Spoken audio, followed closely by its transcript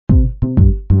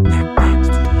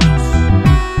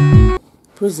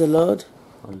Praise the Lord.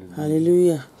 Hallelujah.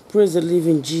 Hallelujah. Praise the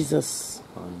living Jesus.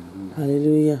 Hallelujah.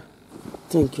 Hallelujah.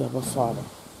 Thank you, Abba Father.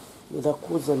 Yeda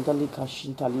kuzendali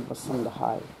kashintali basanda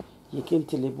hai.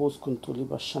 Yekentele bos kuntuli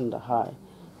bashanda hai.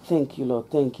 Thank you,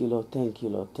 Lord. Thank you, Lord. Thank you,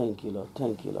 Lord. Thank you, Lord.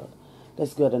 Thank you, Lord.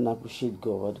 Let's go ahead and appreciate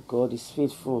God. God is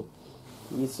faithful.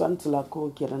 Yeswantala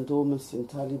kon kerando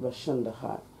mesentali bashanda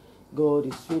hai. God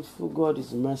is faithful. God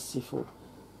is merciful.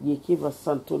 Yekiva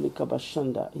santoli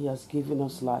kabashanda. He has given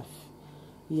us life.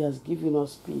 He has given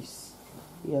us peace.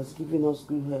 He has given us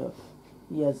good health.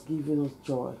 He has given us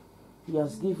joy. He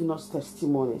has given us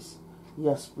testimonies. He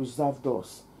has preserved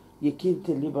us. He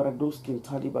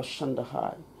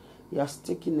has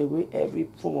taken away every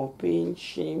form of pain,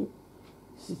 shame,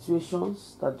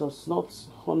 situations that does not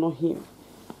honor him.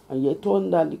 And yet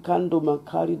on the likando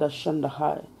makari da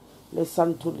shandahai.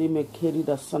 Lesantoli me carry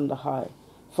da sandahai.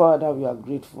 Father, we are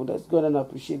grateful. Let's go and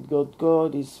appreciate God.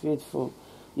 God is faithful.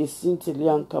 Yesinte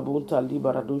lian kabunta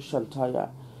liberado shantaya.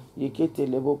 Yekete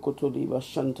lebo koto liba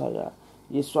shantaya.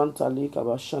 Yeswanta lika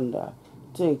bashanda.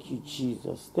 Thank you,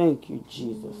 Jesus. Thank you,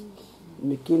 Jesus.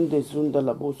 Mekinde zunda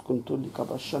labos kontoli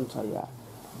kabashantaya.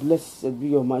 Blessed be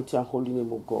your mighty and holy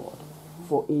name, O God.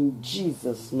 For in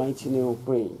Jesus' mighty name we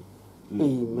pray.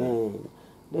 Amen.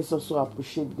 Let's also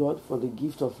appreciate God for the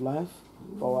gift of life,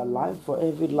 for our life, for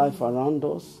every life around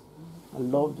us, our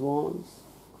loved ones,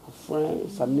 our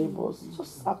friends, our neighbors.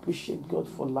 Just appreciate God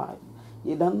for life.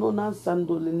 Yedanona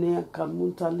sandolenea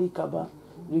kamuntali kaba,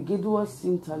 rigedua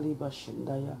sintali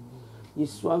bashandaya.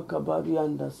 Yeswan kabari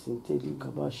anda sinteli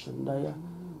kaba shandaya.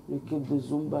 Rikede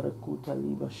zumbara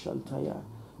kutali bashantaya.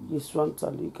 Yeswan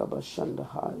tali kaba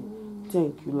shandahai.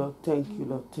 Thank you, Lord. Thank you,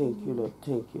 Lord. Thank you, Lord.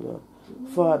 Thank you, Lord.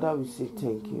 Father, we say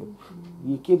thank you.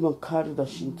 You came and carried the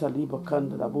shintaliba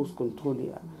kanda da bos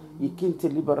controlia. You came to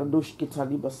liberadosh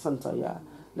kitaliba santaya.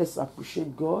 Let's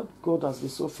appreciate God. God has been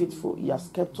so faithful. He has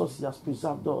kept us. He has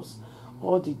preserved us.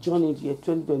 All the journey to year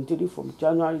 2023 from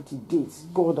January to date,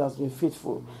 God has been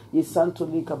faithful. We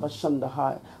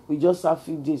just have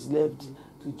few days left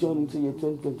to journey to year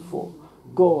 2024.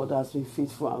 God has been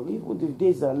faithful. And even the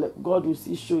days that are left, God will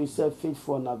still show himself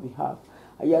faithful on our behalf.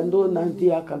 Ayando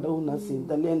nandia kadona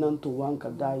sindale nanto wanka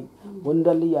dai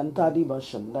wondali yantari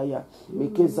bashandaya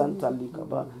meke zantali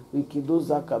kaba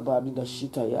wikidoza kabari da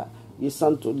shitaya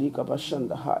yesanto lika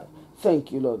bashanda hai.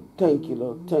 Thank you, Lord. Thank you,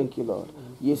 Lord. Thank you, Lord.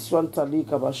 Yeswanta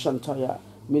lika bashantaya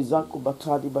mizaku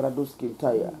batadi baradoski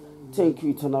taya. Thank you,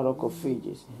 eternal rock of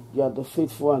ages. You are the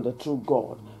faithful and the true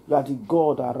God. You are the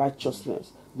God of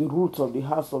righteousness, the root of the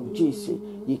house of Jesse.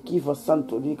 Ye kiva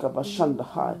santo lika bashanda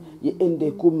hai. Ye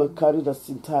ende kuma karida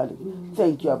sintali.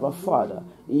 Thank you, Abba Father.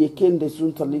 Ye kende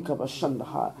sunta lika bashanda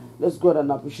hai. Let's go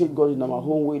and appreciate God in our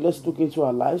own way. Let's look into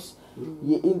our lives.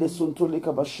 Ye in the sunto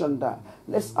lika bashanda.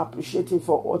 Let's appreciate him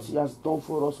for what he has done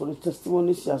for us, for the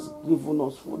testimonies he has given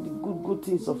us, for the good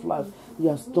things of life he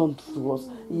has done to us.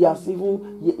 He has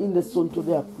even ye in the sunto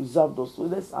they have preserved us. So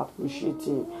let's appreciate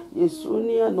him.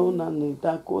 Yesunia no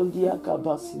nanita kondia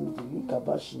kabasindi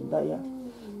kabashindaya.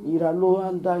 Iralo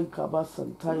anda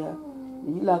ikabasantaya.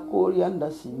 Ila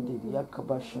korianda sindi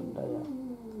yakabashandaya.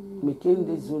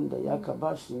 Mekende zunda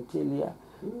yakabashintelia.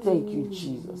 Thank you,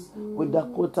 Jesus. With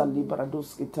Dakota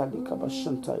Liberadoski Tali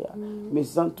Kabashantaya,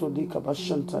 Mezanto Li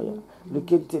Kabashantaya,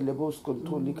 Lekente Lebos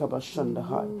Kontoli Kabashanda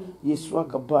Hai,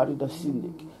 Yeswaka Bari da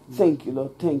Sindik. Thank you,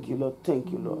 Lord. Thank you, Lord.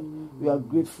 Thank you, Lord. We are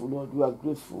grateful, Lord. We are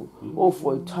grateful. Oh,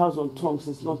 for 1,000 tongues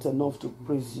is not enough to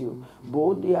praise you.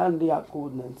 Bodi and the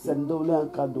Akodness and Dole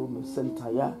and Kadome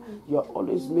Sentaya. You are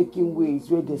always making ways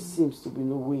where there seems to be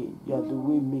no way. You are the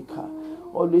way maker.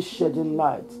 Always shedding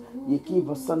light.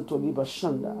 Yekiva Santo Liba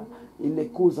Shanda in the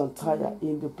Kozantaya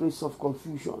in the place of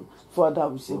confusion. Father,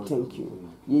 we say thank you.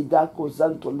 Yedako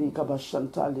Zanto Lika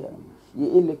Bashantalia. Ye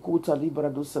Elekuta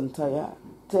Librado Santaya.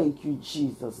 Thank you,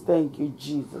 Jesus. Thank you,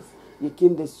 Jesus.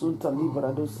 Yekinde Sunta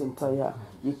Librado Santaya.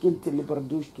 Yekinte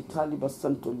Libradush Kitaliba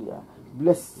Santolia.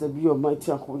 Blessed be your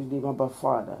mighty and holy name, Abba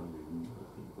Father.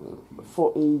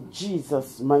 For in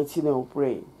Jesus' mighty name we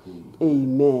pray.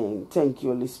 Amen. Thank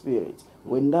you, Holy Spirit.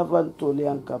 We've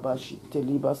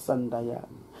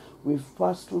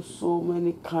passed through so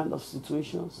many kind of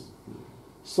situations.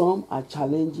 Some are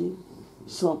challenging,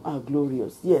 some are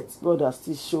glorious. Yet God has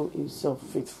still shown himself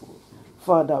faithful.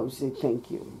 Father, we say thank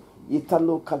you.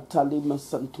 Yetalo katalima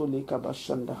santole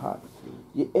kabashanda ha.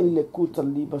 Ye elle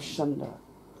kutali bashanda.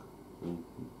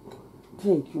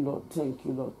 Thank you, Lord. Thank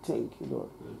you, Lord. Thank you, Lord.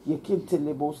 Ye kinte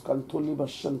lebos kantoli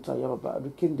bashanta ya baba.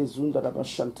 Rikinde zunda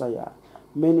bashanta ya.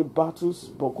 Many battles,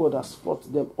 but God has fought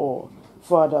them all.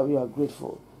 Father, we are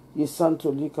grateful. Ye santo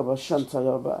lika bashanta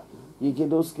ya baba. Ye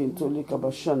gedoski into lika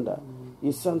bashanda.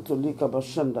 Ye santo lika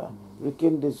bashanda.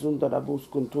 Rekende zunda rabos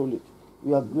control it.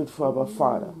 We are grateful, our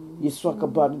Father.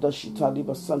 Yeswakabadi da shitali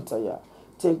basantaya.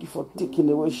 Thank you for taking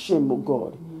away shame, O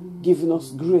God. Giving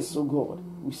us grace, O God.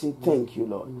 We say thank you,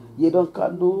 Lord. Yedon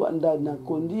kado anda na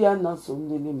kondia na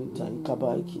sondele mitai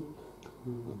kabaiki.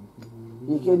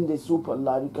 Yekende super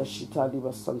larika shitali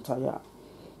basantaya.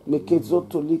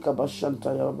 Mekezoto lika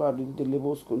bashantaya bari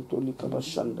delebos kontoli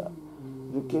kabashanda.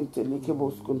 Rekente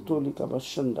likebos kontoli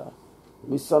kabashanda.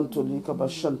 Misanto lika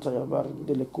bashantaya bari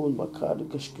delekon bakari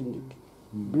kashkindik.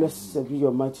 Blessed be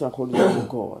your mighty and holy name,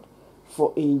 God.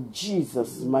 For in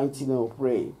Jesus' mighty name we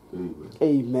pray.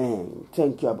 Amen.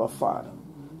 Thank you, Abba Father.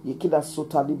 Yekida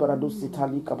sotali barado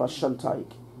sitali kabashantaik.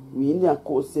 We in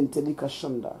ko senteli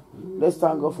kashanda. Let's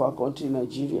thank God for our country,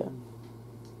 Nigeria.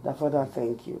 That Father,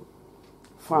 thank you.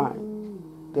 Fine.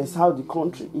 That's how the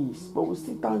country is. But we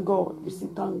still thank God. We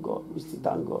still thank God. We still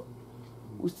thank God.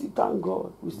 We still thank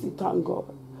God. We still thank God.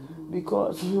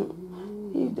 Because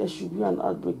if there should be an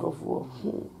outbreak of war,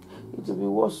 it will be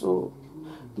worse. So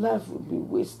life will be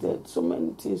wasted. So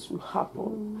many things will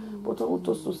happen. But I want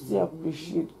us to still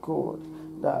appreciate God.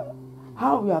 That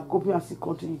how we are coping as a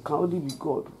country, it can only be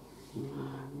God.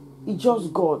 It's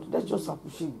just God. Let's just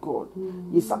appreciate God.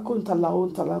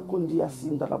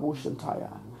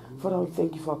 Father, we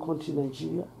thank you for our country,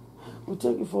 Nigeria. We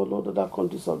thank you for a lot of other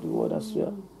countries of the world as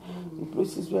well. In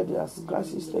places where there are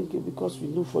crises, thank you because we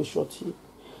know for sure you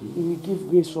will give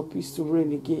grace for peace to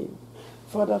reign again.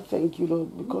 Father, thank you,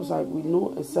 Lord, because we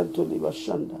know essentially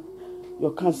Bashanda,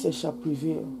 your counsel shall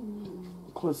prevail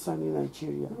concerning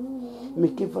Nigeria.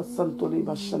 Make it for Santoli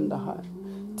Bashanda.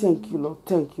 Thank you, Lord.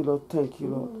 Thank you, Lord. Thank you,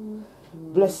 Lord.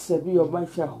 Blessed be your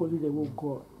mighty and holy name, O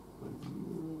God.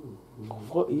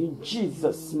 For in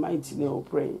Jesus' mighty name we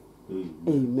pray.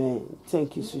 Amen.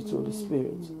 Thank you, sweet Holy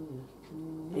Spirit.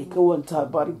 We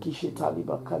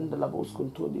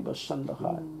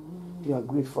are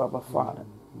grateful, our Father.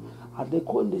 I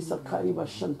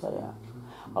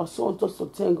also want us to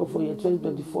thank God for year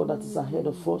 2024 that is ahead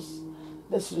of us.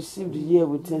 Let's receive the year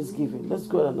with thanksgiving. Let's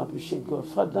go and appreciate God.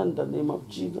 Father, in the name of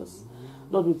Jesus,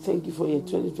 Lord, we thank you for year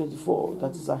 2024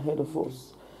 that is ahead of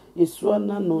us.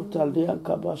 Yeswana no talia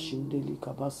kabashindeli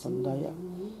kabasandaya.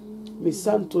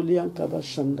 Misantolia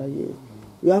kabashandaye.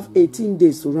 We have 18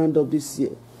 days to round up this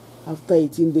year. After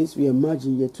 18 days, we emerge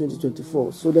in year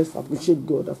 2024. So let's appreciate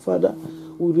God. Father,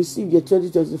 we receive year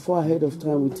 2024 ahead of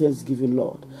time with thanksgiving,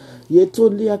 Lord.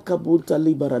 Yetolia kabuta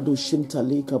libarado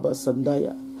shintali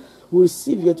kabasandaya. We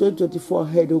receive year 2024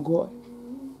 ahead, O God.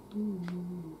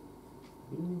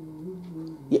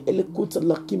 Ye elekuta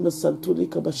lakima santuli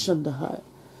kabashandahaya.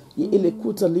 Ye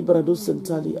elekuta libarado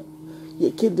santalia.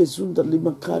 Ye kende zunda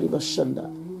limakari bashanda.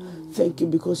 Thank you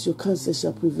because your counsel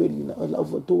shall prevail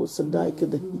over those and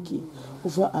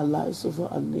over our lives, over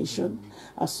our nation,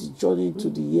 as we journey into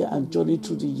the year and journey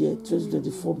through the year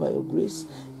 2024 by your grace,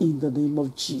 in the name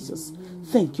of Jesus.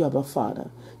 Thank you, Abba Father.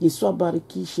 Yeswa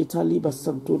bariki shetali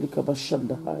basantoli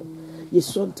kabashandahai.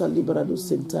 Yeswanta liberado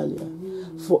sentalia.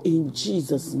 For in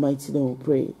Jesus' mighty name we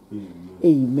pray.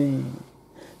 Amen.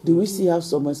 Do we still have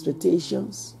some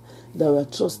expectations that we are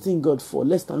trusting God for?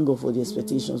 Let's thank God for the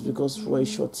expectations, because for a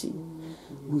shorty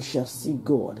we shall see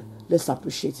God. Let's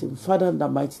appreciate Him. Father, in the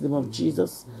mighty name of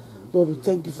Jesus, Lord, we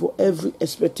thank you for every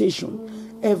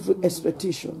expectation,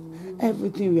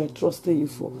 everything we are trusting you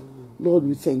for. Lord,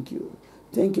 we thank you.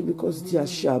 Thank you because there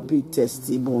shall be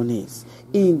testimonies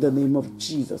in the name of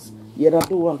Jesus.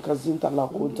 Yerado ankazinta la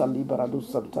konta liberado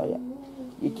santaya.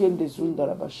 Ikende zunda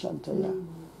rabashantaya.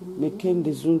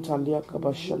 Mekende zunta liaka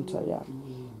bashantaya.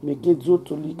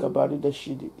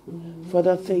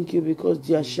 Father, thank you because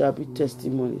there shall be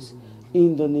testimonies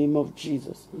in the name of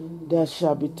Jesus. There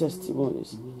shall be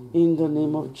testimonies in the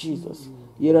name of Jesus.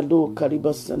 Yerado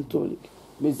kariba santolik,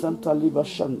 mezanta liba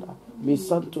shanda,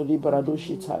 mesanto liberado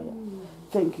shitaya.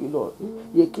 Thank you, Lord.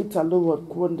 Yekita Lord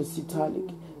kwanda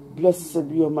sitalik. Blessed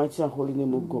be your mighty and holy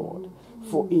name, O God.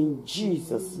 For in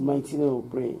Jesus' mighty name we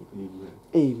pray.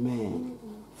 Amen.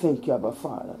 Thank you, Abba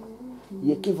Father.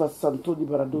 Thank you,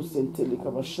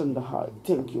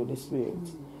 Holy Spirit.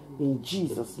 In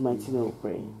Jesus' mighty name we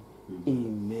pray.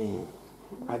 Amen.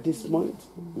 At this moment,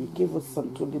 I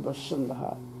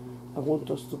want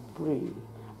us to pray.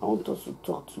 I want us to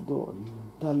talk to God.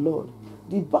 That Lord,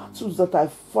 the battles that I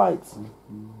fight,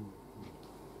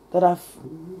 that I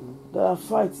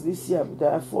fight this year,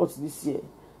 that I fought this year,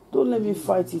 don't let me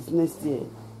fight it next year.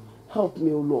 Help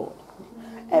me, O Lord.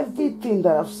 Everything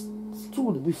that I've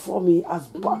stood before me as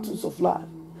battles of life,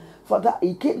 Father,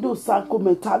 let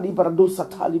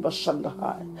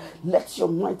your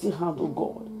mighty hand, O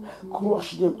God,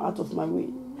 crush them out of my way.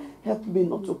 Help me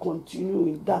not to continue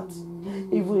in that,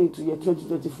 even into year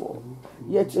 2024.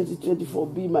 Year 2024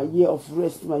 be my year of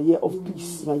rest, my year of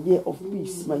peace, my year of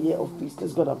peace, my year of peace.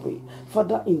 Let's go and pray.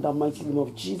 Father, in the mighty name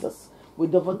of Jesus, we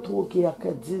never talk here,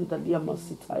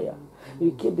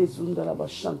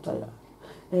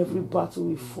 every battle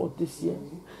we fought this year,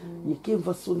 you came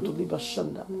for soon to live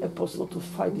Shanda. Help us not to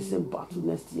fight the same battle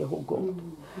next year, oh God.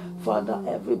 Father,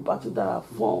 every battle that I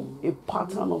formed a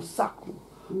pattern of cycle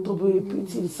to be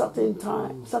repeating certain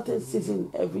time, certain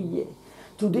season every year.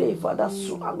 Today, Father,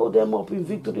 swallow them up in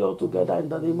victory altogether in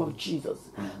the name of Jesus.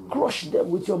 Crush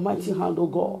them with your mighty hand, O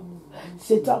God.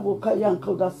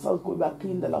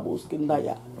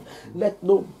 Let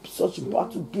no such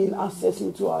battle gain access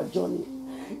into our journey,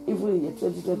 even in year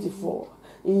 2024.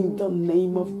 In the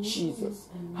name of Jesus,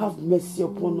 have mercy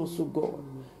upon us, O God.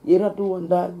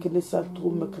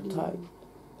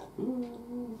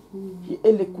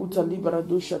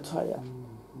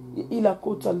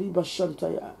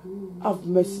 Have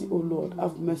mercy, O Lord.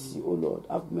 Have mercy, O Lord.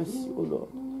 Have mercy, O Lord.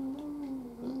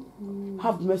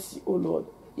 Have mercy, O Lord.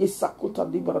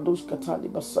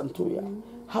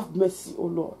 Have mercy, O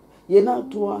Lord. Yena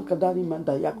tuan kadari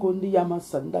manda yakondi yama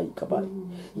sanda ikabai.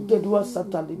 Igedua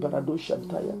sata liberado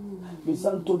shantaya.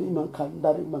 Misanto li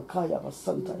mankandari mankaya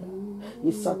basantaya.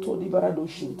 Yesato liberado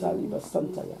shintali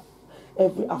basantaya.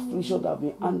 Every affliction that have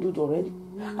been handled already,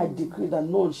 I decree that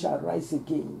none shall rise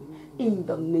again. In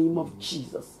the name of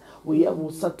Jesus. Thank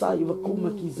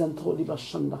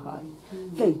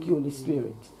you, Holy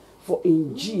Spirit. For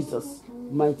in Jesus'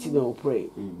 mighty name we pray.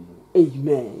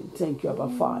 Amen. Thank you, Abba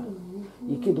Father.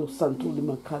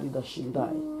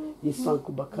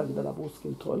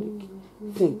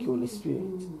 Thank you, Holy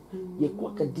Spirit.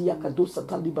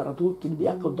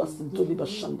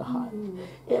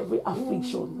 Every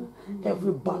affliction,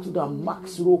 every battle that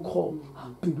marks roll call,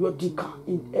 periodic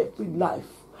in every life.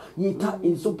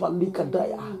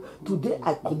 Today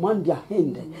I command their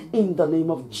hand in the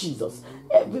name of Jesus.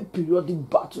 Every periodic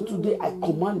battle, today I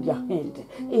command their hand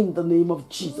in the name of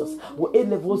Jesus.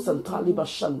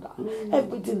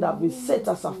 Everything that will set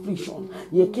as affliction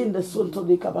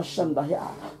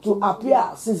to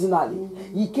appear seasonally.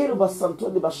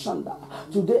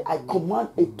 Today I command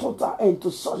a total end to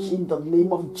such in the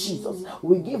name of Jesus.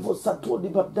 We give us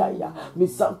Satoli Badaya,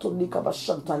 Misantolika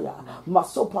Bashantaya,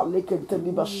 Masopa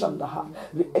Lekenteli Bashandaha,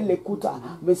 the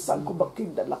Elekuta, Misanko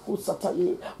Bakinda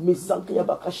Lakusataye, Misankia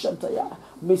Bakashantaya,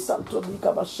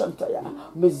 Misantolika Bashantaya,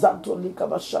 Misantolika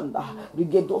Bashanda,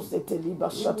 Rigedos Eteli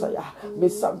Bashataya,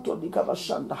 Misantolika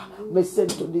Bashanda,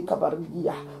 Misantolika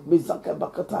Barigia, Misanka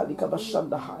Bakatalika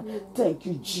Bashandaha. Thank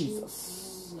you,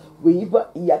 Jesus.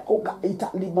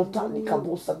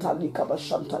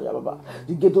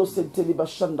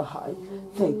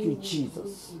 Thank you,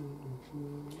 Jesus.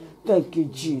 Thank you,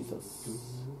 Jesus.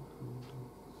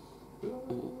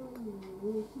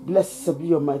 Blessed be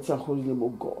your mighty and holy name, O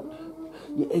God.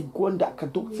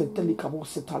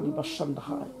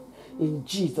 In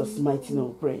Jesus' mighty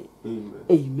name, pray.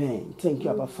 Amen. Thank you,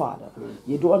 Abba Father.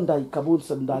 You don't die Kabul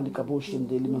Sandali Kaboshin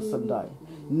Delima Sandai.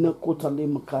 Nakota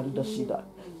Lima Karida Shida.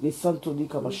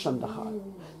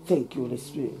 Thank you, Holy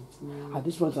Spirit. At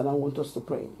this point, I want us to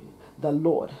pray. The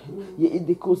Lord,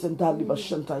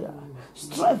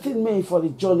 strengthen me for the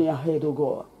journey ahead, O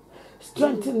God.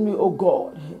 Strengthen me, O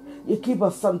God.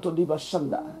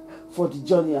 For the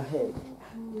journey ahead.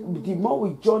 The more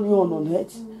we journey on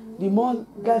earth, the more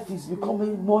life is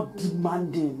becoming more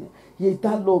demanding. I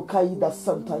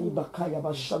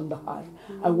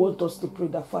want us to pray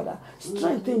that, Father,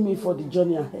 strengthen me for the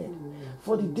journey ahead,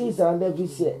 for the days that are left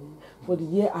this year, for the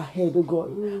year ahead, O God,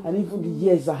 and even the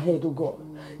years ahead, O God.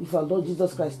 If our Lord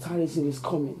Jesus Christ tarries in his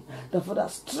coming, that Father,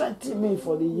 strengthen me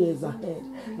for the years ahead.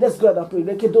 Let's go and pray.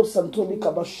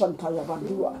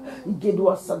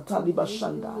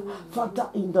 Father,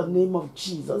 in the name of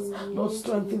Jesus, Lord,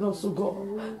 strengthen us, O God,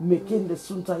 making the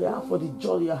Suntaya for the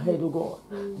journey ahead, O God.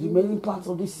 The remaining parts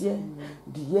of this year,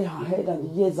 the year ahead and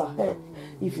the years ahead.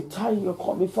 If you tarry in your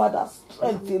coming, Father,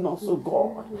 strengthen us, O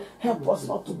God. Help us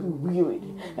not to be wearied.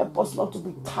 Help us not to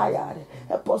be tired.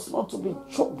 Help us not to be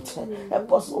choked.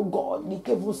 Help us, O God.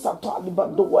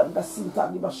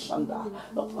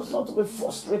 Help us not to be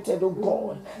frustrated, O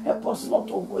God. Help us not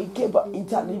to be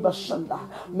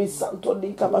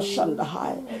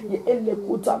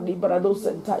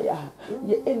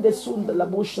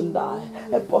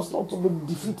help us not to be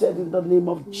defeated in the name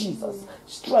of Jesus.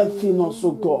 Strengthen us,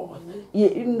 O God.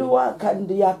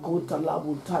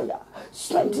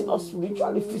 Strengthen us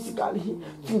spiritually, physically,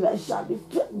 financially,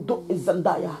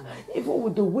 even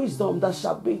with the wisdom that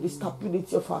shall be the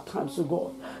stability of our times, O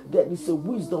God. There is a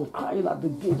wisdom crying at the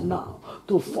gate now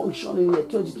to function in the year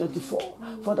 2024.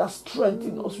 Father,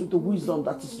 strengthen us with the wisdom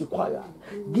that is required.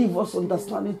 Give us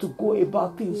understanding to go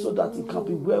about things so that it can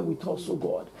be well with us, O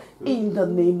God. In the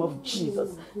name of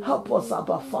Jesus, help us,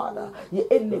 Abba Father.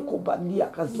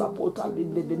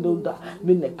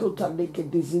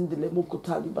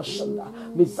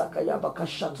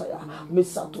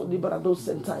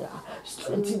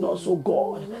 Strengthen us, O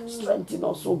God. Strengthen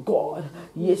us, O God.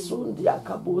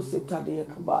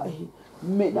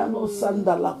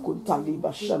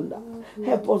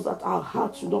 Help us that our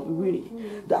hearts will not be weary,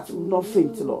 that we will not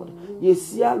faint, Lord.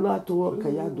 Yesia la to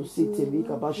kaya do sete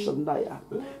lika bashandaya.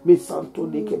 Me santo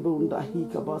leke bunda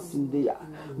hika basindeya.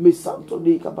 Me santo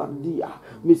leka bandia.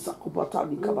 Me sakupata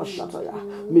lika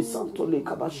bashataya. Me santo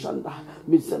leka bashanda.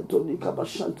 Me santo leka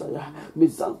bashantaya. Me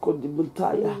zanko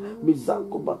dibuntaya. Me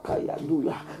zanko bakaya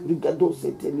duya. Rigado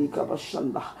sete lika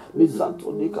bashanda. Me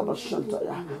santo leka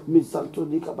bashantaya. Me santo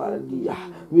leka baradia.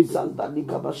 Me zanta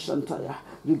lika bashantaya.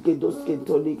 Rigedos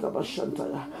kentolika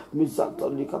bashantaya. Me santo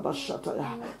leka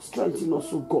bashataya. Strengthen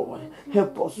us, O God.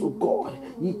 Help us, O God.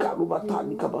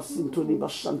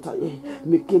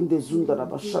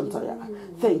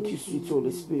 Thank you, sweet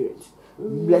Holy Spirit.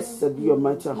 Blessed be your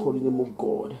mighty and holy name, O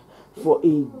God. For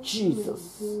in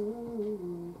Jesus'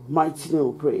 mighty name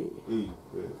we pray.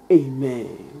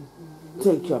 Amen.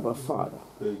 Thank you, Abba Father.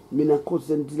 Mina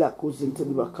kozendila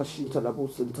kozenteli bakashinta la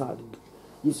bosentali.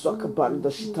 Yiswaka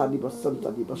barida shitali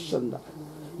basanta di bashanda.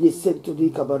 Thank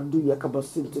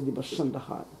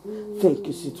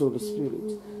you, sweet Holy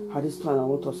Spirit. At this time, I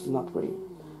want us to not pray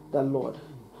that, Lord,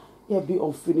 there be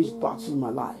unfinished battle in my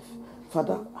life.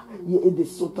 Father,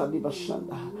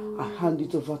 I hand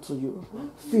it over to you.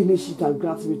 Finish it and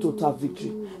grant me total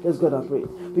victory. Let's go and pray.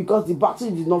 Because the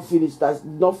battle did not finish. That's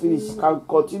not finished. It can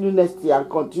continue next year and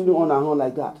continue on and on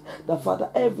like that. That, Father,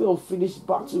 every unfinished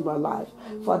battle in my life,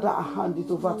 Father, I hand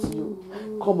it over to you.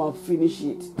 Come and finish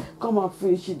it. Come and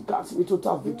finish it. Grant me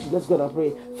total victory. Let's go and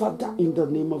pray. Father, in the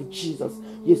name of Jesus.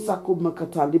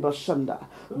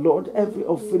 Lord, every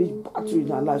unfinished battle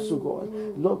in our lives, oh God,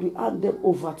 Lord, we hand them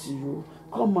over to you.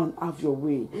 Come and have your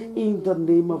way in the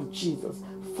name of Jesus.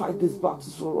 Fight these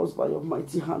battles for us by your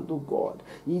mighty hand, O God.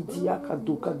 We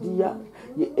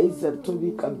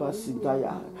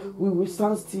will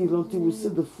stand still until we see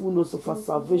the fullness of our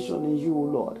salvation in you, O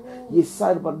Lord.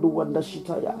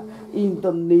 In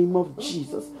the name of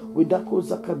Jesus.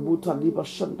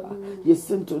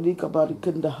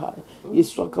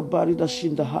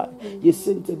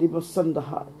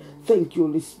 Thank you,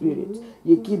 Holy Spirit.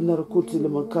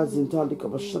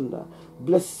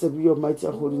 Blessed be your mighty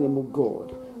and holy name, O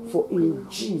God. For in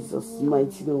Jesus'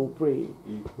 mighty name we pray.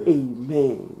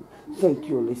 Amen. Thank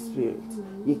you, Holy Spirit.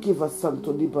 Yekiva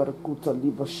Santo Libarakuta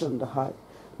Libashandahai.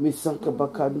 Misanka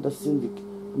Bakanda Syndic.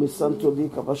 Misanto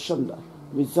Lika Bashanda.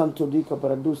 Misanto Lika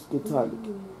Baradus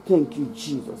Kitalik. Thank you,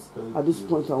 Jesus. At this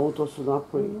point, I want us to now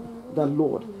pray the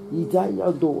Lord.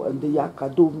 Idayado and the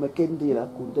Yakado Makendira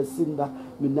Kundasinda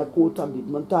Minakota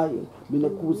Limantai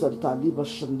Minakuza Taliba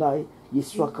Shandai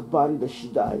Yiswakabari the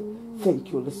Shidai. Thank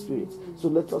you, Holy Spirit. So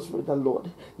let us pray the Lord.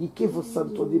 He gave us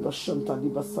Santo Liba Shanta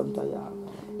Liba Santaya.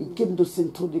 He came to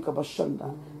Santo Liba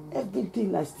Bashanda.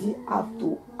 Everything I still have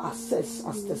to assess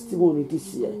as testimony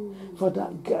this year, Father,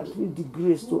 grant me the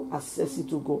grace to assess it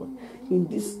to God. In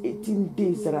these 18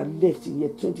 days that are left in year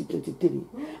 2023,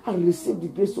 I receive the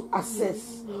grace to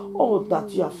assess all that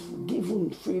you have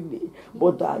given freely,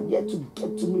 but that are yet to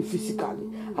get to me physically.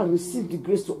 I receive the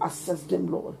grace to assess them,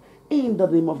 Lord. In the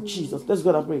name of Jesus. Let's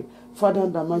go and pray. Father,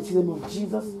 in the mighty name of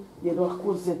Jesus, we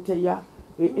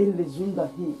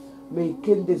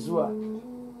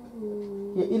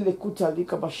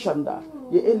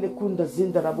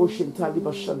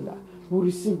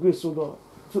receive grace, O Lord,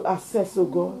 to assess, O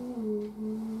God,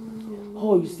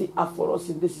 all you still have for us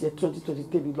in this year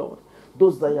 2023, Lord.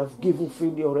 Those that you have given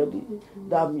freely already,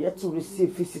 that I'm yet to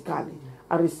receive physically,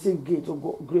 I receive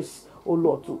grace, O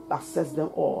Lord, to assess them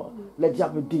all. Let there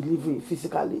be delivery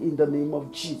physically in the name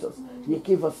of Jesus. Let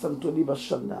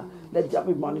there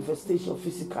be manifestation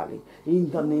physically in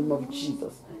the name of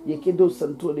Jesus.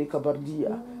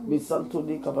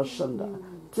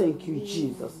 Thank you,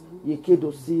 Jesus.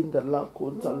 Yekedo sin the la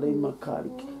conta le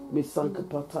makarik. Misanka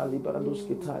patali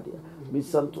baradoske tadia.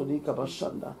 Misanto de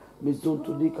kabashanda.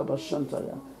 Mizonto de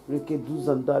kabashantaya. Rekedu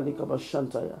zandali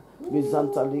kabashantaya.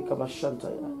 Mizanta le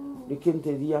kabashantaya.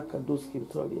 Rekente dia kadoske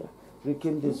tolia.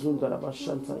 Rekente zundara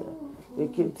bashantaya.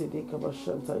 Rekente de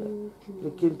kabashantaya.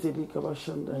 Rekente de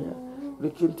kabashandaya.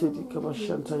 Rikinte di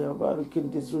kabashantaya ba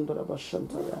rikinte zundara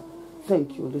bashantaya.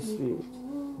 Thank you, Holy Spirit.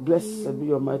 Blessed be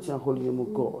your mighty and holy name, O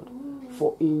God.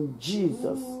 For in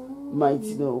Jesus'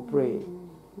 mighty name we pray.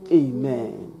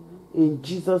 Amen. In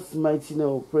Jesus' mighty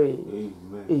name we pray.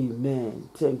 Amen. Amen.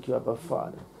 Thank you, Abba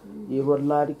Father.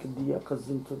 Yerolari kidia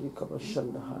kazinto di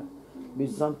kabashanda hai.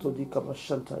 Bizanto di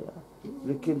kabashantaya.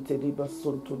 Rikinte di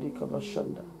basonto di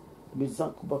kabashanda.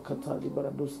 Bizanku bakata di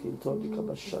baradoski into di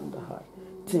kabashanda hai.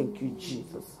 Thank you,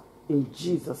 Jesus. In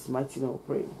Jesus' mighty name we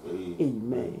pray.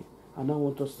 Amen. And I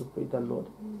want us to pray that, Lord,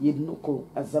 Yednoko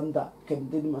Azamda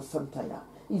Kendeni Masantaya.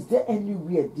 Is there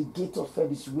anywhere the gate of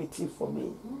hell is waiting for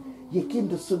me? Ye came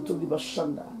to Sunto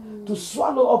Libashanda to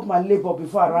swallow up my labor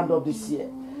before I round up this year.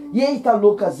 Ye ita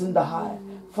lokas in the high.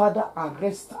 Father,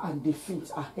 arrest and defeat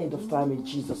ahead of time in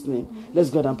Jesus' name. Let's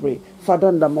go and pray. Father,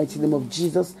 in the mighty name of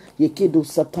Jesus, Yekedo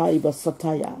Satai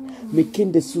Basataya,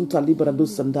 Mekinde Sunta Librado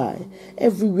Sandai.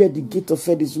 Everywhere the gate of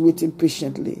hell is waiting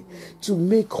patiently to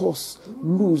make us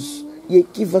lose,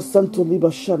 Yekiva Santo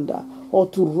Libashanda, or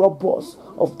to rob us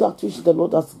of that which the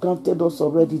Lord has granted us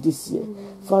already this year.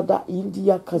 Father,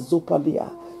 India Kazopalia,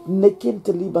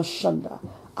 Nekente Libashanda,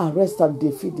 arrest and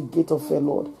defeat the gate of hell,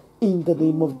 Lord, in the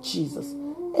name of Jesus.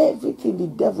 Everything the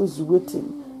devil is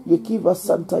waiting, you give us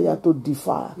Santaya to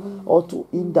defy or to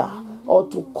hinder or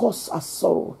to cause us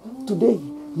sorrow. Today,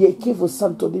 you give us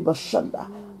Santo Libashanda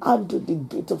and the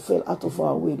gate of hell out of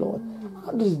our way, Lord.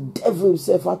 And the devil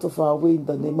himself out of our way in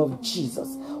the name of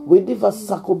Jesus. We never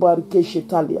sakobarike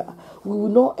shetalia. We will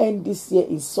not end this year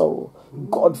in sorrow.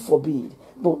 God forbid.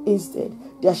 But instead,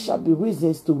 there shall be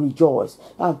reasons to rejoice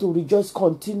and to rejoice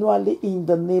continually in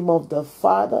the name of the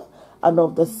Father and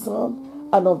of the Son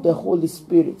and of the Holy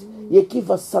Spirit.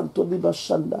 Yekiva Santo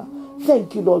Libashanda.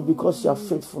 Thank you, Lord, because you are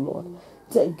faithful, Lord.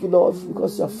 Thank you, Lord,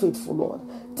 because you are faithful, Lord.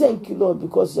 Thank you, Lord,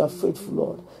 because you are faithful,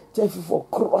 Lord. Thank you for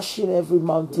crushing every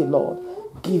mountain, Lord.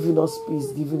 Giving us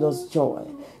peace, giving us joy,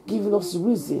 giving us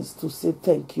reasons to say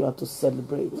thank you and to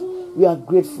celebrate. We are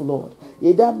grateful, Lord.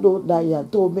 Yedando Naya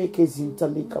do make a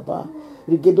zintalikaba.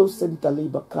 Rigedo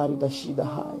Sentaliba Karida Shida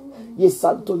High.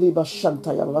 Yesantoliba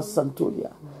Shantaya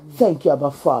Santolia. Thank you,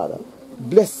 Abba Father.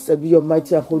 Blessed be your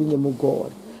mighty and holy name, O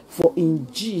God. For in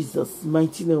Jesus'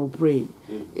 mighty name we pray.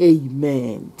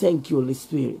 Amen. Thank you, Holy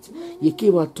Spirit.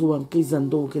 Yekewa tuan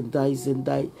kizando kendai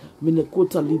zendai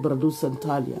minekota librado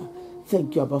santalia.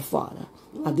 Thank you, Abba Father.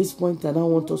 At this point, I now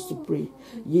want us to pray.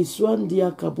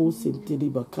 Yeswandia kabo senteli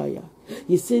bakaya.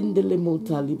 Yesendele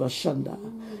motali bashanda.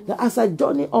 That as I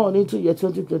journey on into year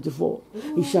 2024,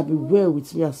 it shall be well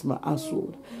with me as my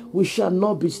household. We shall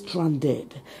not be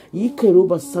stranded.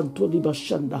 Yikeruba santoli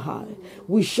bashanda high.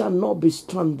 We shall not be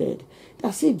stranded.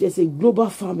 That's if there's a global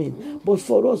famine, but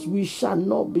for us, we shall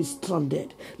not be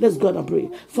stranded. Let's go and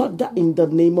pray. Father, in the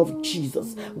name of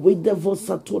Jesus, we never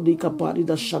satolika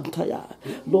parida shantaya.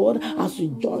 Lord, as we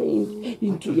join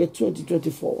into year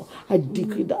 2024, I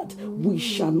decree that we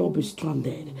shall not be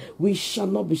stranded. We shall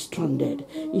not be stranded.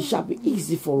 It shall be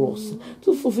easy for us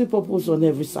to fulfill purpose on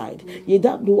every side.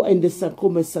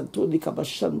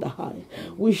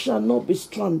 We shall not be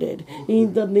stranded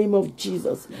in the name of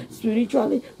Jesus.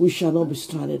 Spiritually, we shall not be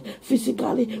stranded.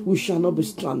 Physically, we shall not be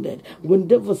stranded.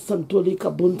 Whenever Santoli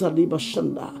Kabunta Liba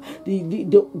Shanda, the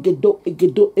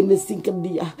Gedo in the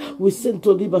Sinkandia, we send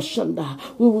to Liba Shanda,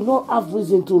 we will not have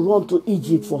reason to run to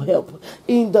Egypt for help.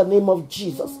 In the name of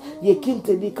Jesus.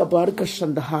 Yekinte Kabarika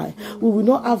Shandahai. We will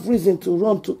not have reason to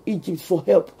run to Egypt for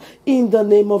help. In the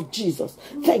name of Jesus.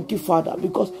 Thank you, Father,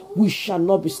 because we shall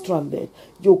not be stranded.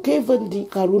 You gave the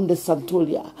Karunde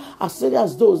Santolia, as well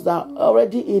as those that are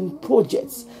already in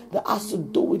projects that has to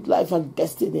do with life and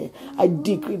destiny. I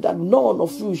decree that none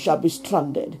of you shall be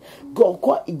stranded.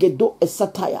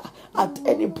 At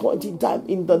any point in time,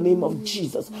 in the name of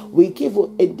Jesus, we give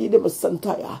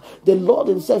the Lord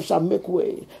himself shall make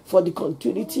way for the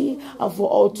continuity and for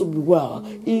all to be well.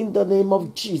 In the name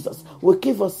of Jesus, we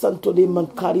give us Santo de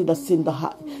Mankari da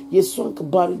Sindahai, Yeson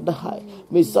Kabari da Hai,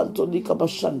 Me Santo de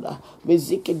Kabashanda, Me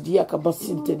Zeke Dia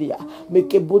Kabasintedia, Me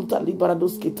Kebunta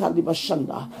Liberados Kitali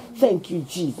Bashanda. Thank you,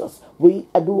 Jesus. We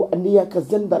adu ania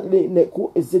kazenda le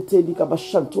neku ezete di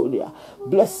kabashantolia.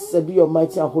 Blessed be your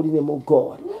mighty and holy name, O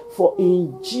God. For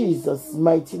in Jesus'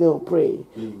 mighty name we pray.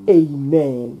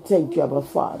 Amen. Thank you, Abba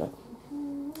Father.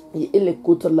 Ele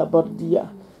kuta labardia.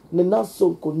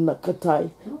 Nenason kuna katai.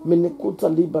 Menekuta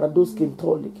liberados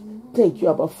kentolik. Thank you,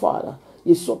 Abba Father.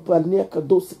 Yesopa nia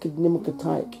kadosi kidnemu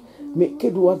kataik.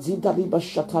 Mekedua zida liba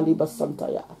shata liba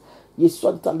santaya.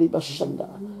 Yeswanta liba shanda.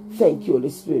 Thank you, Holy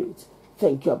Spirit.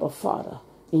 Thank you, Abba Father.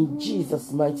 In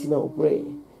Jesus' mighty name we pray.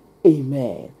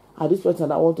 Amen. At this point,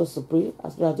 I want us to pray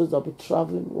as we are those that will be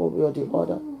traveling one way or the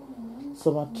other.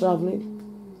 Some are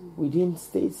traveling within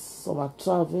states. Some are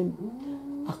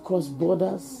traveling across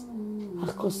borders,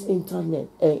 across internet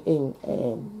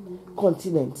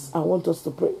continents. I want us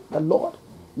to pray. The Lord,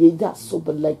 ye that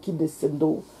sober like in the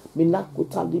sendo,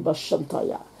 minakuta liba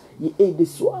shantaya, ye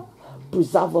ediswa,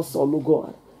 preserve us all, O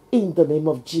God. In the name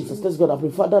of Jesus. Let's go and pray.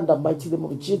 Father, in the mighty name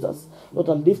of Jesus, Lord,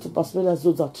 I lift up as many as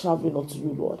those that are traveling unto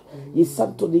you, Lord. Ye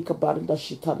santo lika barinda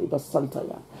shitali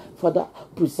basantaya. Father,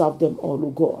 preserve them all, O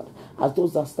God. As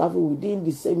those that are traveling within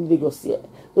the same Lagos here,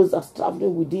 those that are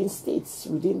traveling within states,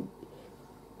 within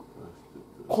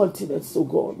continents, oh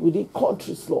God, within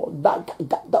countries, Lord. That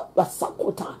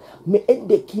sakota me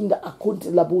ende kinda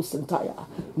akunti labo sentaya.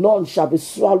 None shall be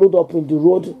swallowed up in the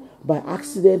road by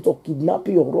accident or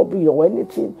kidnapping or robbery or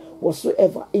anything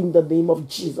whatsoever. In the name of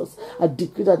Jesus, I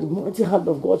decree that the mighty hand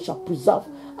of God shall preserve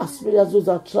as many as those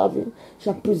that are traveling,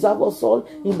 shall preserve us all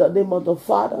in the name of the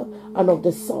Father and of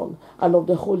the Son and of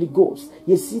the Holy Ghost.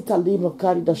 Yesita lima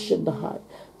kari da shenda high.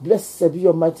 Blessed be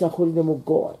your mighty and holy name of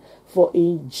God. For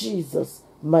in Jesus'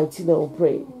 mighty name we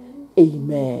pray.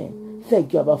 Amen.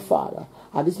 Thank you, Abba Father.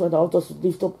 At this moment, I want us to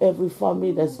lift up every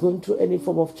family that's going through any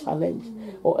form of challenge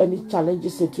or any challenging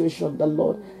situation. The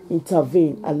Lord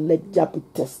intervene and let there be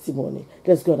testimony.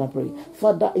 Let's go and pray.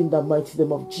 Father, in the mighty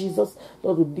name of Jesus,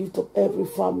 Lord, we lift up every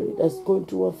family that's going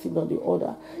through one thing or the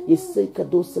other.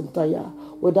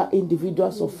 Whether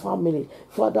individuals or family,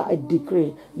 Father, I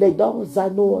decree, let down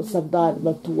Zano Sandar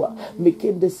Matua,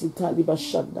 making the Sitali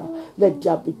Bashanda, let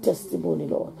there be testimony,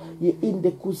 Lord. In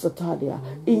the Kusatalia,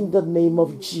 in the name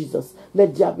of Jesus,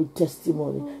 let there be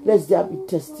testimony. Let there be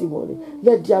testimony.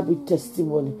 Let there be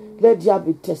testimony. Let there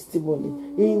be testimony.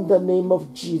 In the name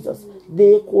of Jesus.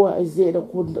 Dekwa ezera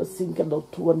kunda sinka do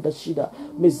tuanda shida.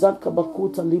 Mezanka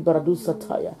bakuta liberadu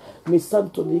sataya.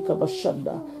 Mesanto lika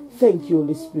bashanda. Thank you,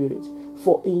 Holy Spirit.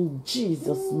 For in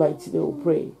Jesus' mighty name we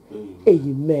pray.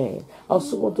 Amen. I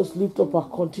also want us to lift up our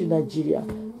country, Nigeria.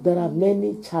 There are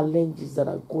many challenges that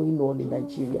are going on in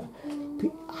Nigeria.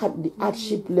 At the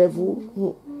hardship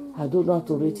level, I don't know how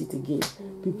to rate it again.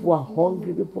 People are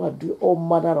hungry. People are doing all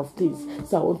manner of things.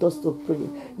 So I want us to pray.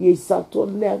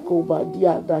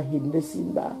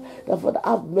 That Father,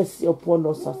 have mercy upon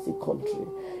us as a country.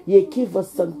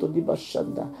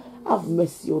 Have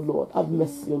mercy, O Lord. Have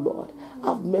mercy, O Lord.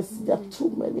 Have mercy. There are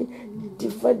too many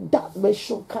different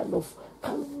dimension kind of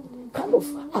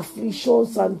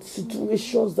afflictions and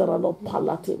situations that are not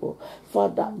palatable.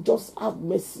 Father, just have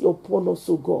mercy upon us,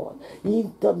 O God.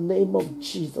 In the name of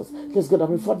Jesus. Let's go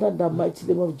down. Father, in the mighty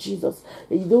name of Jesus.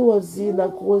 We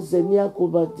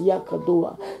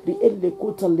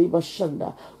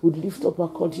lift up our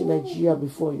country, Nigeria,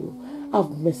 before you. Have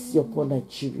mercy upon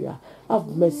Nigeria. Have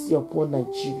mercy upon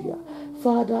Nigeria.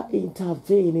 Father,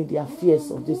 intervene in the affairs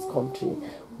of this country.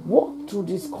 Walk through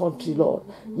this country, Lord.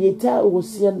 Yeta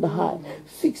Ocean high.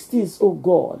 Fix this, oh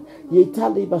God. Yeta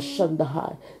Liba Shanda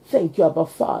high. Thank you, Abba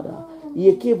Father.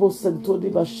 Yekebo Santo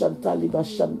Liba Shanta Liba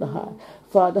Shanda high.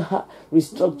 Father,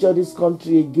 restructure this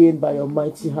country again by your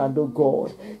mighty hand, oh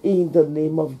God, in the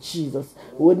name of Jesus.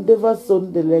 Whenever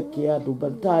son de lekia do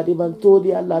bantari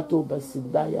mantoria lato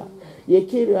basindaya.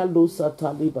 Yekere lo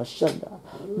satali bashanda.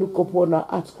 Look upon our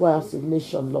outcry as a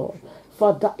nation, Lord.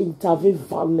 Father, intervene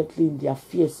violently in the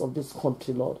affairs of this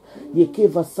country, Lord.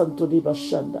 Yekeva Santoni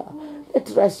Bashanda. Let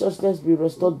righteousness be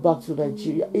restored back to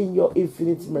Nigeria in your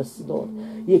infinite mercy, Lord.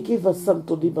 Yekeva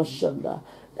Santoni Bashanda.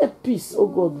 Let peace, O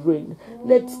God, reign.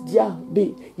 Let there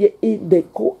be in the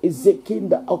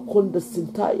Ezekinda Akonda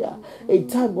Sintaya, a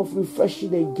time of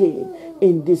refreshing again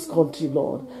in this country,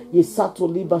 Lord. Yesato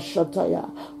Liba Shataya.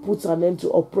 Put an end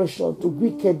to oppression, to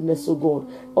wickedness, O God,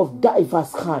 of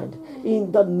diverse kind.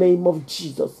 In the name of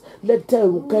Jesus. Let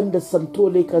Ukenda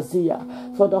Santole Kazia.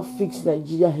 Father, fix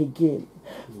Nigeria again.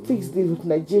 Fix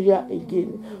Nigeria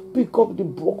again. Pick up the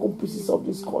broken pieces of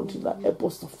this country that help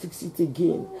us to fix it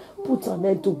again. Put an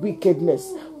end to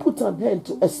wickedness. Put an end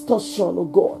to extortion, oh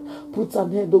God. Put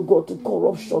an end, oh God, to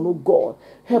corruption, oh God.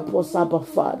 Help us, Abba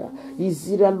Father.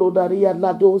 Izira lodaria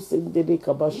lado sendele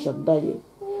kabashandaye.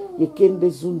 Yekende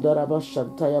zundaraba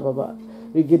shantaya baba.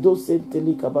 Rigedo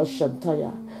sentele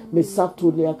kabashantaya.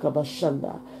 Mesato lea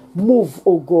kabashanda. Move,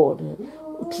 oh God,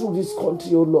 through this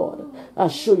country, oh Lord,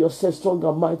 and show yourself strong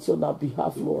and mighty on our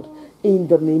behalf, Lord, in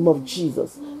the name of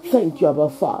Jesus. Thank you, Abba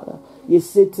Father.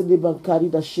 Yesetele bankari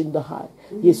da shinda hai.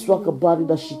 Yeswaka bari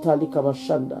da shitali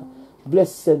kabashanda.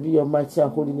 Blessed be your mighty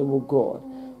and holy name, O God.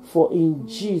 For in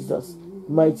Jesus'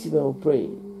 mighty name we pray.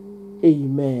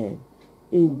 Amen.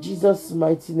 In Jesus'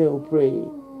 mighty name we pray.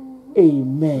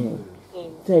 Amen.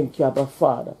 Thank you, Abba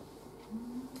Father.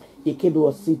 Yekedo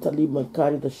wasita li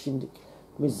mankari da shindik.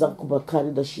 Mizanku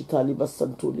bakari da shitali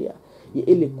basantulia. Ye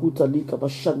elekuta lika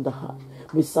bashanda hai.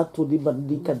 Misato liba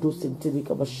lika dosente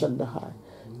lika bashanda hai.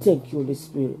 Thank you, Holy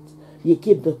Spirit. Ye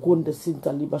keep the konde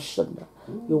sinta liba shanda.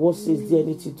 Your word says, is there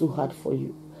anything too hard for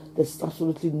you? There's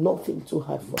absolutely nothing too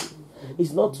hard for you.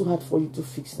 It's not too hard for you to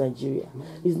fix Nigeria.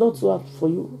 It's not too hard for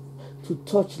you to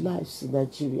touch lives in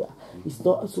Nigeria. It's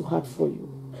not too hard for you.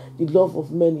 The love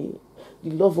of many, the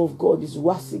love of God is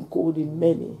waxing cold in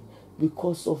many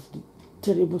because of the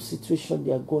terrible situation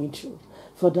they are going through.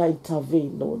 Father,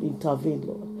 intervene, Lord. Intervene,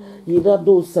 Lord.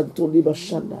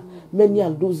 Many are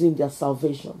losing their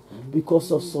salvation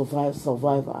because of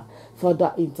survivor.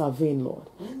 Father, intervene, Lord.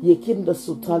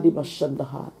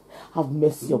 Have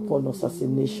mercy upon us as a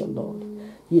nation, Lord.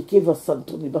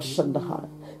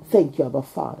 Thank you, Abba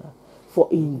Father. For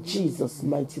in Jesus'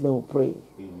 mighty name we pray.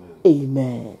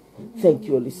 Amen. Thank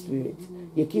you, Holy Spirit.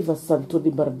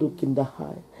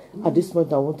 At this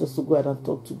point, I want us to go ahead and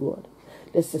talk to God.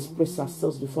 Let's express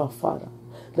ourselves before our Father.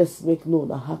 Let's make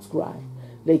known our heart's cry.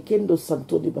 Lekendo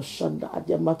Santoni Bashanda, at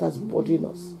their matters bothering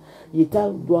us.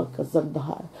 What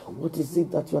is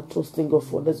it that you are trusting God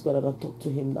for? Let's go ahead and talk to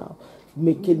Him now.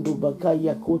 Mekendo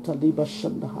Bakaya Kota Liba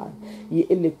Shandahai, Ye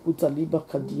Elekuta Liba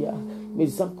Kadia,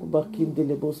 Mezakuba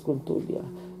Kindelebos Contolia,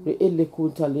 Re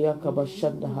Elekuta Leaka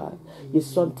Bashandahai, Ye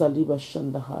Santa Liba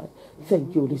Shandahai.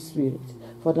 Thank you, Holy Spirit.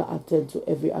 Father, attend to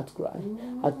every outcry,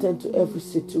 attend to every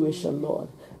situation, Lord.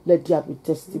 Let there be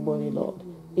testimony, Lord,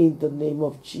 in the name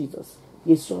of Jesus.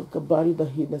 Yeswan Kabari the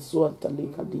Hina Swanta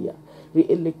Likadia, Re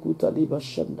Elekuta Liba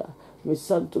Shanda, Me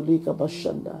Santo Lika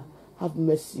Bashanda. Have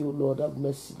mercy, O Lord, have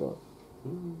mercy, Lord.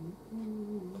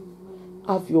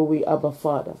 Have your way, Abba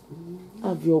Father.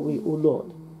 Have your way, O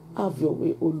Lord. Have your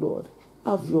way, O Lord.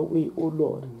 Have your way, O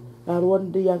Lord.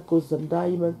 Arwande yako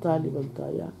zandai mentali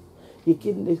mentaya.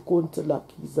 Yekinde konta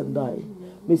laki zandai.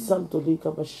 Me santo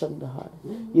lika bashanda hai.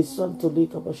 Yesanto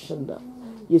lika bashanda.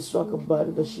 Yeswaka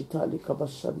bari da shitali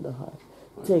kabashanda hai.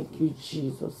 Thank you,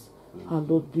 Jesus.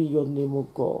 Hallowed be your name, O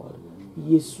God.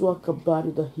 Yeswaka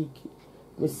bari da hiki.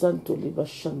 Me santo liba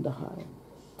shanda hai.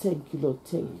 Thank you, Lord.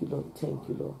 Thank you, Lord. Thank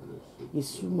you, Lord.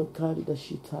 Yesuma kari da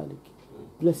shitalik.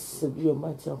 Blessed be your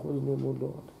mighty and holy name, O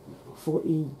Lord. For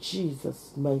in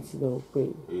Jesus' mighty name we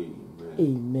pray. Amen.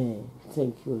 Amen.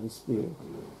 Thank you, Holy Spirit.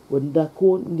 When da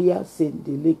kondia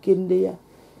sende lekendeya,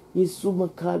 Yesuma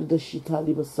kari da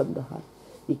shitali basandaha.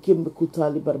 Ikembe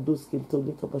kutali bardus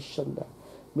kentolika bashanda.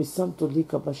 Misanto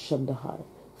lika bashandaha.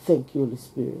 Thank you, Holy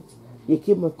Spirit.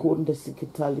 Yekema konda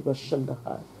sikitali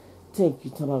bashandaha. Thank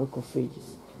you, Tabernacle of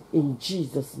Ages. In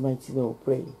Jesus' mighty name we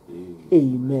pray.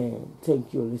 Amen.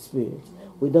 Thank you, Holy Spirit.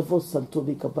 With the voice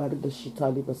Santobi Kabari the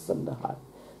Shitali Basandahai.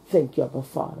 Thank you, Abba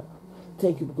Father.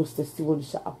 Thank you because testimony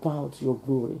shall abound to your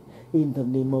glory. In the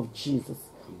name of Jesus.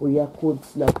 We are called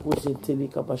like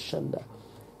Telika Bashanda.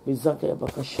 Mizaka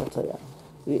Bakashataya.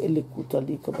 We elekuta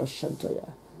lika bashantaya.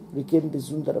 We came the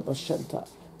Zundara Bashanta.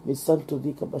 Misanto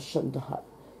lika bashandahai.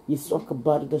 Yiswaka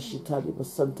Barda Shitali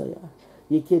Basantaya.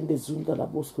 Yekende zunda la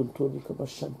bos control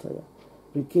kabashantaya.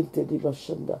 Rikente di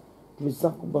bashanda.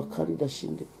 Mizaku bakari da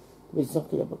shinde.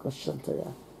 Mizaka ya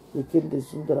bakashantaya. Rikende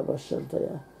zunda la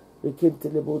bashantaya. Rikente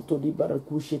le bonto di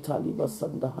barakushi tali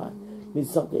basandahai.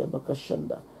 Mizaka ya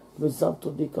bakashanda.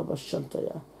 Mizanto di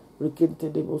kabashantaya. Rikente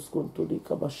de bos control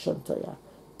kabashantaya.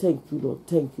 Thank you, Lord.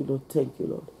 Thank you, Lord. Thank you,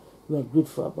 Lord. We are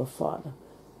grateful, Abba Father.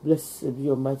 Blessed be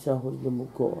your mighty and holy name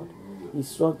of God.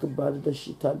 Yiswaka barida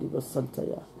shitali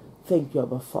basantaya. Thank you,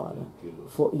 Abba Father,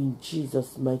 for in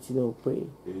Jesus' mighty name we pray.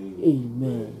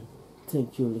 Amen.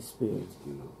 Thank you, Holy Spirit.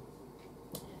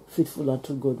 Faithful and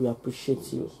true God, we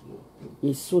appreciate you.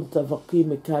 Yesunta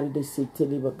vakime karide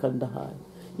setele bakandahai.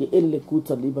 Ye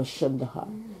elekuta liba shandahai.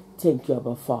 Thank you,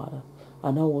 Abba Father.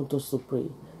 And I want us to pray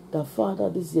that, Father,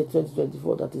 this year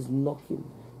 2024 that is knocking,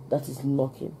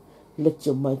 let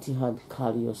your mighty hand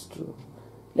carry us through.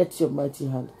 Let your mighty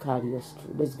hand carry us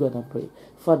through. Let's go ahead and pray.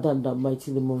 Father, in the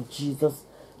mighty name of Jesus,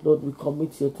 Lord, we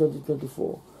commit your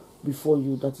 2024 before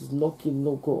you that is knocking,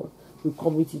 no God. We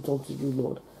commit it unto you,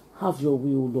 Lord. Have your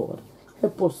will, Lord.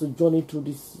 Help us to journey through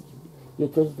this year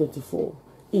 2024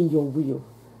 in your will,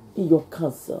 in your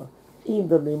counsel, in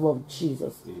the name of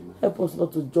Jesus. Amen. Help us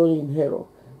not to journey in error.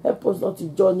 Help us not to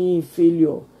journey in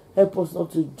failure. Help us not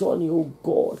to journey, oh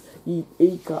God,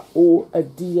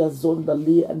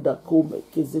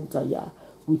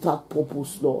 without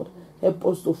purpose, Lord. Help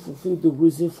us to fulfill the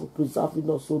reason for preserving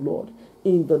us, oh Lord,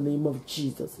 in the name of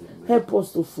Jesus. Help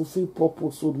us to fulfill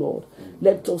purpose, oh Lord.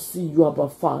 Let us see you, Abba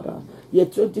Father. Year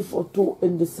 2024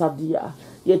 in the Sadia.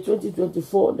 Year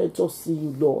 2024, let us see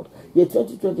you, Lord. Year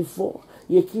 2024.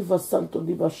 Yekiva Santo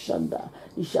Liba Shanda.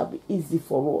 It shall be easy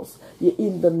for us.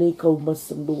 In the name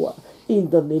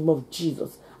of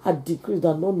Jesus. I decree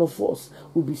that none of us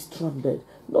will be stranded.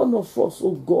 None of us,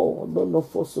 oh God, none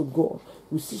of us, oh God,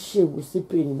 will see shame, will see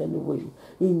pain in any way.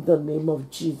 In the name of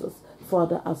Jesus.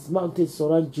 Father, as mountains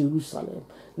surround Jerusalem,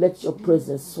 let your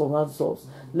presence surround us.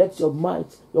 Let your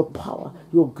might, your power,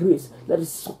 your grace, let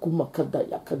it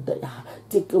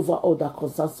take over all that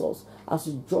concerns us as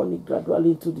we journey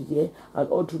gradually into the year and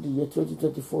all through the year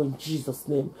 2024 in Jesus'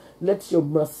 name. Let your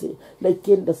mercy, like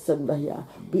in the sender here,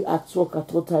 be at work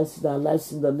at all times in our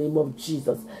lives in the name of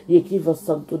Jesus.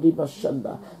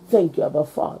 Thank you, Abba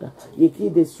Father.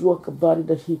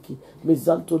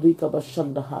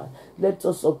 Let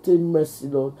us obtain mercy,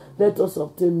 Lord. Let us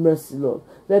obtain mercy, Lord.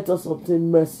 Let us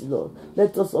obtain mercy, Lord.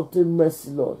 Let us obtain mercy,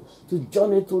 Lord. To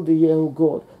journey through the year, O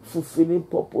God, fulfilling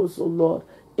purpose, O Lord,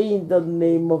 in the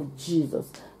name of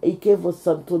Jesus. And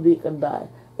die.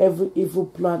 Every evil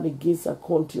plan against our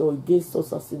country or against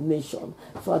us as a nation,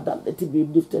 Father, let it be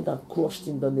lifted and crushed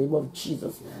in the name of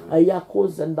Jesus.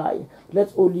 And I,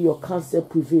 let only your counsel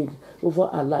prevail over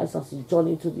our lives as we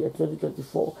journey into the year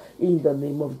 2024 in the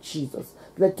name of Jesus.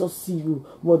 Let us see you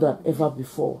more than ever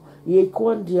before. I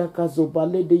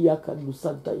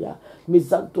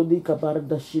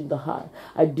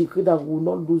decree that we will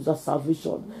not lose our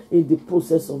salvation in the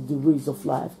process of the race of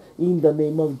life in the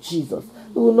name of Jesus.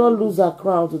 We will not lose our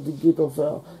crown to the gate of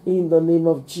hell in the name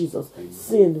of Jesus.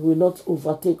 Sin will not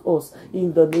overtake us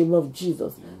in the name of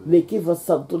Jesus.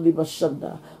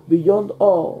 Beyond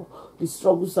all the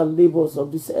struggles and labors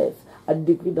of this earth, I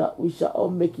decree that we shall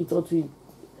all make it unto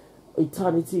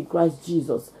eternity in Christ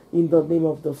Jesus, in the name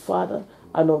of the Father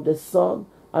and of the Son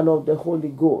and of the Holy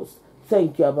Ghost.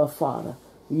 Thank you, Abba Father.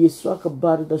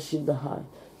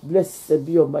 Blessed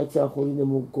be your mighty and holy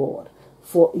name, O God.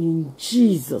 For in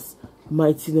Jesus'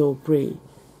 mighty name we pray.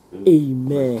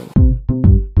 Amen.